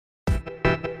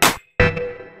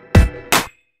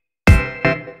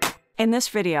In this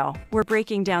video, we're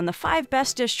breaking down the 5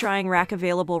 best dish drying rack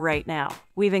available right now.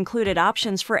 We've included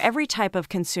options for every type of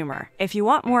consumer. If you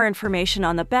want more information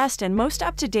on the best and most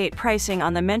up-to-date pricing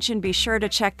on the mentioned, be sure to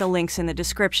check the links in the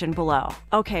description below.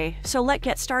 Okay, so let's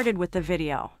get started with the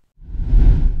video.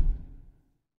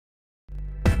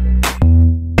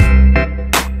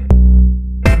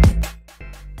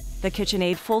 The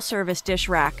KitchenAid full-service dish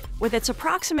rack, with its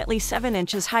approximately 7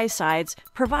 inches high sides,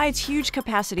 provides huge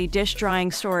capacity dish drying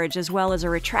storage as well as a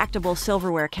retractable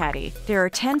silverware caddy. There are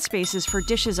 10 spaces for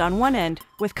dishes on one end,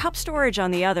 with cup storage on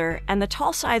the other, and the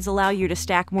tall sides allow you to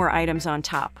stack more items on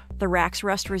top. The rack's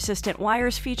rust-resistant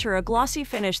wires feature a glossy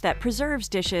finish that preserves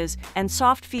dishes, and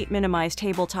soft feet minimize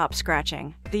tabletop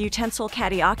scratching. The utensil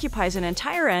caddy occupies an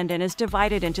entire end and is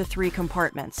divided into 3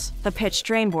 compartments. The pitched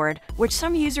drain board, which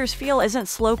some users feel isn't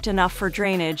sloped enough for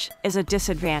drainage, is a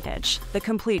disadvantage. The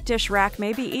complete dish rack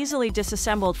may be easily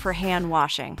disassembled for hand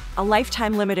washing. A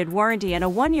lifetime limited warranty and a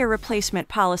 1-year replacement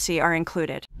policy are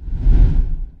included.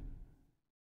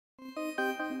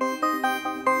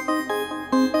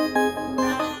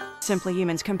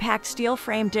 Simplehuman's compact steel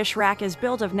frame dish rack is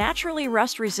built of naturally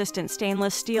rust-resistant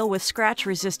stainless steel with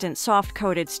scratch-resistant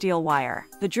soft-coated steel wire.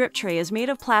 The drip tray is made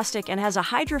of plastic and has a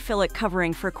hydrophilic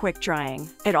covering for quick drying.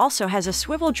 It also has a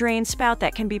swivel drain spout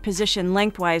that can be positioned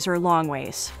lengthwise or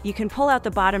longways. You can pull out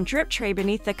the bottom drip tray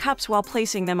beneath the cups while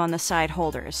placing them on the side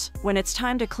holders. When it's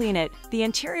time to clean it, the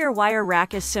interior wire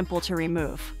rack is simple to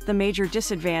remove. The major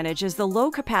disadvantage is the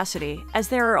low capacity, as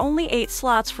there are only 8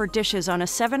 slots for dishes on a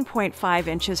 7.5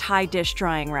 inches high dish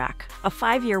drying rack. A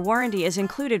 5-year warranty is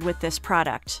included with this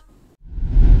product.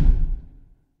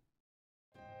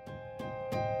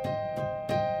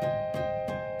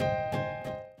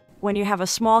 When you have a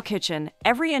small kitchen,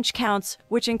 every inch counts,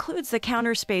 which includes the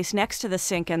counter space next to the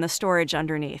sink and the storage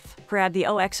underneath. Grab the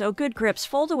OXO Good Grips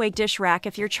Foldaway dish rack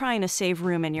if you're trying to save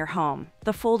room in your home.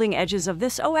 The folding edges of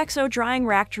this OXO drying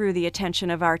rack drew the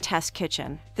attention of our test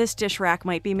kitchen. This dish rack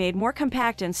might be made more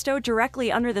compact and stowed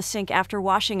directly under the sink after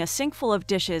washing a sink full of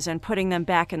dishes and putting them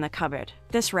back in the cupboard.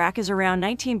 This rack is around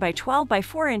 19 by 12 by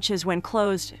 4 inches when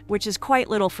closed, which is quite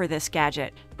little for this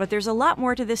gadget. But there's a lot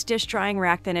more to this dish drying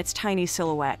rack than its tiny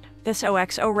silhouette. This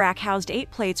OXO rack housed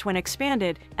 8 plates when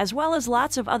expanded, as well as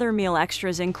lots of other meal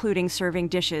extras including serving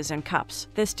dishes and cups.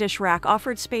 This dish rack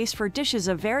offered space for dishes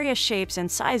of various shapes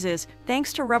and sizes,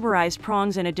 thanks to rubberized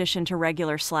prongs in addition to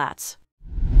regular slats.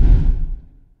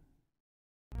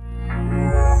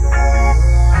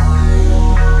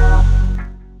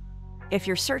 If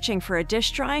you're searching for a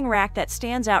dish drying rack that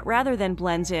stands out rather than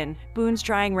blends in, Boon's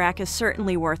drying rack is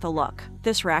certainly worth a look.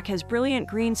 This rack has brilliant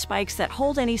green spikes that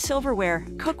hold any silverware,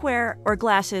 cookware, or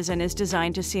glasses and is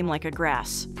designed to seem like a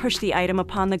grass. Push the item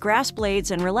upon the grass blades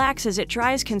and relax as it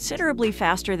dries considerably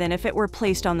faster than if it were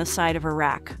placed on the side of a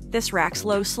rack. This rack's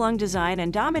low-slung design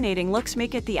and dominating looks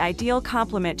make it the ideal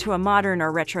complement to a modern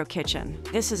or retro kitchen.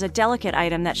 This is a delicate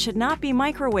item that should not be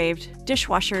microwaved,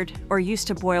 dishwashered, or used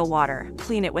to boil water.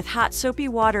 Clean it with hot soapy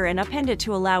water and append it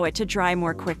to allow it to dry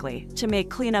more quickly. To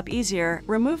make cleanup easier,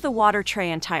 remove the water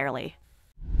tray entirely.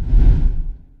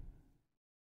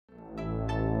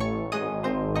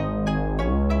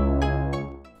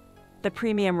 The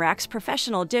PremiumRacks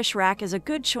Professional Dish Rack is a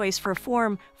good choice for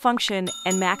form, function,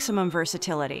 and maximum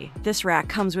versatility. This rack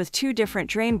comes with 2 different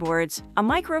drain boards, a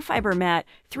microfiber mat,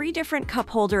 3 different cup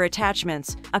holder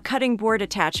attachments, a cutting board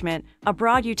attachment, a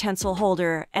broad utensil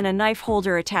holder, and a knife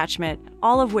holder attachment,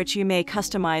 all of which you may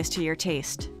customize to your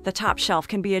taste. The top shelf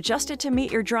can be adjusted to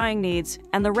meet your drying needs,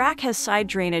 and the rack has side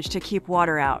drainage to keep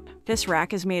water out. This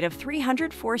rack is made of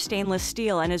 304 stainless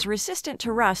steel and is resistant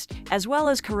to rust, as well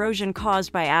as corrosion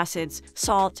caused by acids,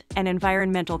 salt, and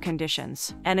environmental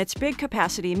conditions. And its big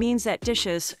capacity means that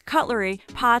dishes, cutlery,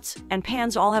 pots, and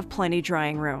pans all have plenty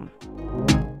drying room.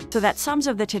 So that sums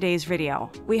up today's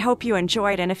video. We hope you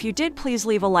enjoyed, and if you did, please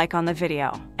leave a like on the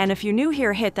video. And if you're new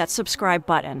here, hit that subscribe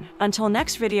button. Until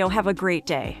next video, have a great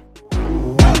day.